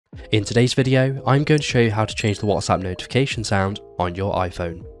In today's video, I'm going to show you how to change the WhatsApp notification sound on your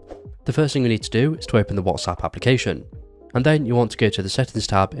iPhone. The first thing you need to do is to open the WhatsApp application, and then you want to go to the settings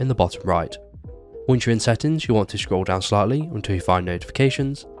tab in the bottom right. Once you're in settings, you want to scroll down slightly until you find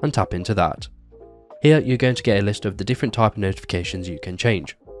notifications and tap into that. Here you're going to get a list of the different type of notifications you can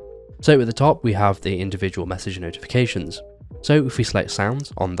change. So at the top we have the individual message notifications. So if we select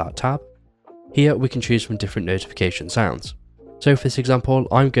sounds on that tab, here we can choose from different notification sounds. So for this example,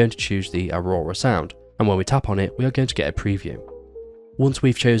 I'm going to choose the Aurora sound, and when we tap on it, we are going to get a preview. Once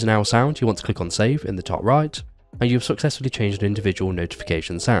we've chosen our sound, you want to click on save in the top right, and you've successfully changed an individual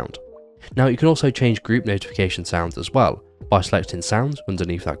notification sound. Now you can also change group notification sounds as well, by selecting sounds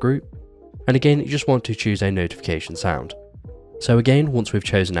underneath that group, and again you just want to choose a notification sound. So again, once we've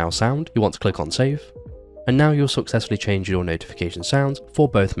chosen our sound, you want to click on save, and now you'll successfully change your notification sounds for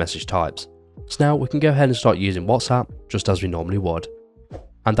both message types. So now we can go ahead and start using WhatsApp just as we normally would.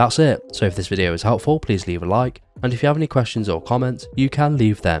 And that's it. So if this video is helpful, please leave a like, and if you have any questions or comments, you can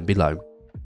leave them below.